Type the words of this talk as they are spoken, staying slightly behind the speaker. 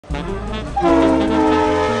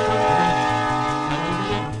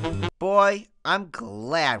Boy, I'm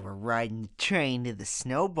glad we're riding the train to the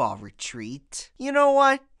Snowball retreat. You know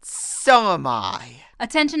what? So am I.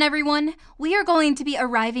 Attention everyone, we are going to be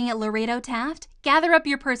arriving at Laredo Taft. Gather up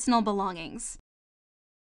your personal belongings.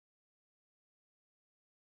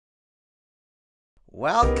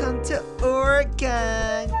 Welcome to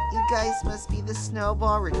Oregon. You guys must be the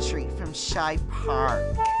Snowball retreat from Shy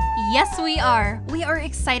Park. Yes, we are. We are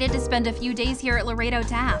excited to spend a few days here at Laredo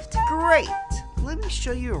Taft. Great. Let me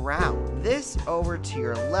show you around. This over to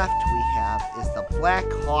your left we have is the Black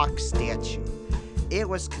Hawk statue. It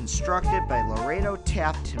was constructed by Laredo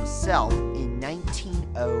Taft himself in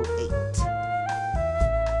 1908.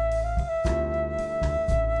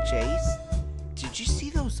 Jace, did you see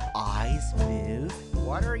those eyes move?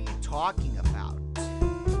 What are you talking about?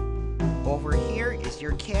 Over here is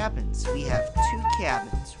your cabins. We have 2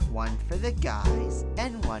 cabins, one for the guys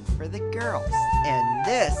and one for the girls. And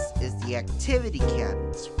this is the activity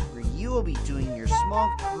cabins where you will be doing your small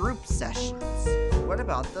group sessions. What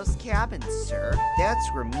about those cabins, sir? That's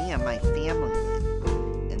where me and my family live.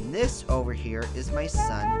 And this over here is my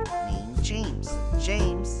son named James.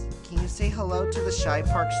 James, can you say hello to the Shy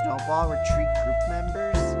Park Snowball Retreat group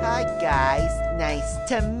members? Hi guys, nice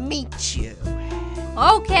to meet you.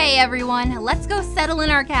 Okay, everyone, let's go settle in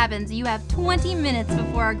our cabins. You have 20 minutes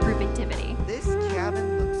before our group activity. This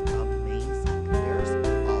cabin looks amazing. There's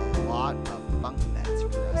a lot of bunk beds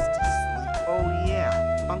for us to sleep. Oh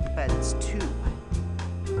yeah, bunk beds too.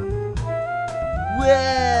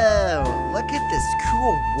 Whoa! Look at this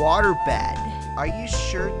cool water bed. Are you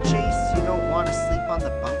sure, Jace, you don't want to sleep on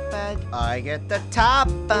the bunk bed? I get the top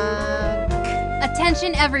bunk.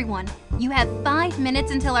 Attention everyone, you have 5 minutes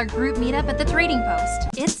until our group meetup at the trading post.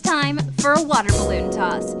 It's time for a water balloon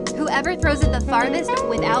toss. Whoever throws it the farthest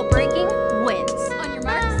without breaking wins. On your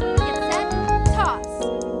marks, get set, toss.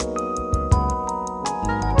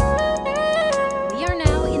 We are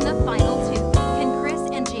now in the final 2. Can Chris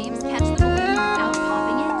and James catch the balloon without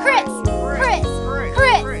popping it? Chris!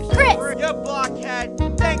 You blockhead!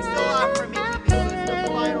 Thanks a lot for making me lose the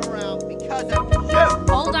final round because of you!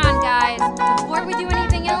 Hold on, guys. Before we do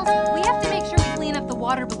anything else, we have to make sure we clean up the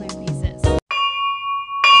water balloon pieces.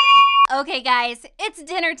 Okay, guys, it's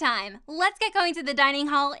dinner time. Let's get going to the dining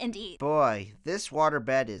hall and eat. Boy, this water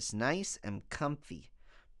bed is nice and comfy.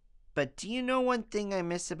 But do you know one thing I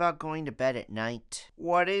miss about going to bed at night?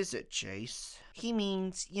 What is it, Jace? He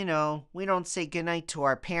means, we don't say goodnight to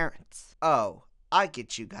our parents. Oh, I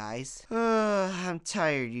get you guys. I'm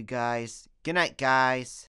tired, you guys. Good night,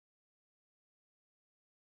 guys.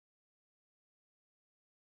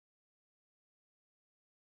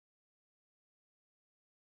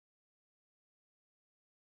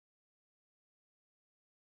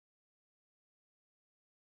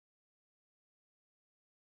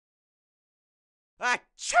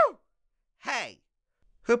 Achoo! Hey!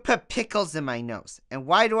 Who put pickles in my nose? And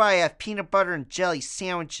why do I have peanut butter and jelly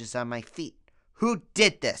sandwiches on my feet? Who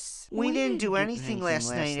did this? We didn't do anything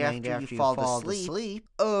last night after you fall asleep.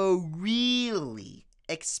 Oh, really?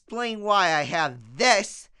 Explain why I have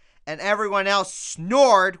this and everyone else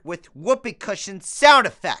snored with whoopee cushion sound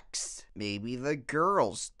effects. Maybe the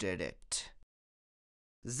girls did it.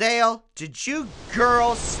 Zale, did you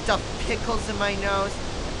girls stuff pickles in my nose?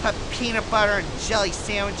 Put peanut butter and jelly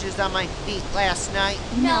sandwiches on my feet last night?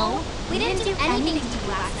 No, we didn't do anything to you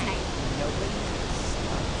last night. Nobody could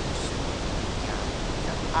stop the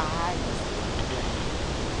I was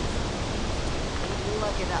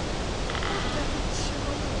look it up.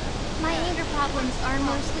 My anger problems are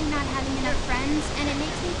mostly not having enough friends, and it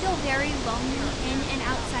makes me feel very lonely in and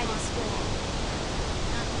outside of school.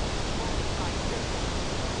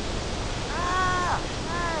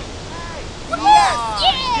 Yes!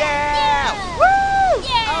 Yeah! Woo!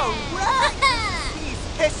 Yeah! All right! He's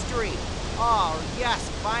history! Oh, yes,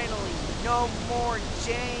 finally, no more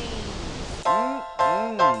James!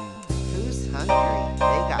 Who's hungry?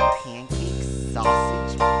 They got pancakes,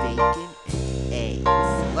 sausage, bacon, and eggs.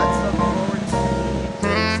 Let's look forward to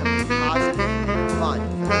something positive and fun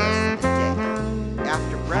for the rest of the day.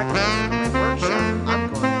 After breakfast, for my workshop, I'm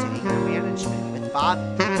going to anger management with Bob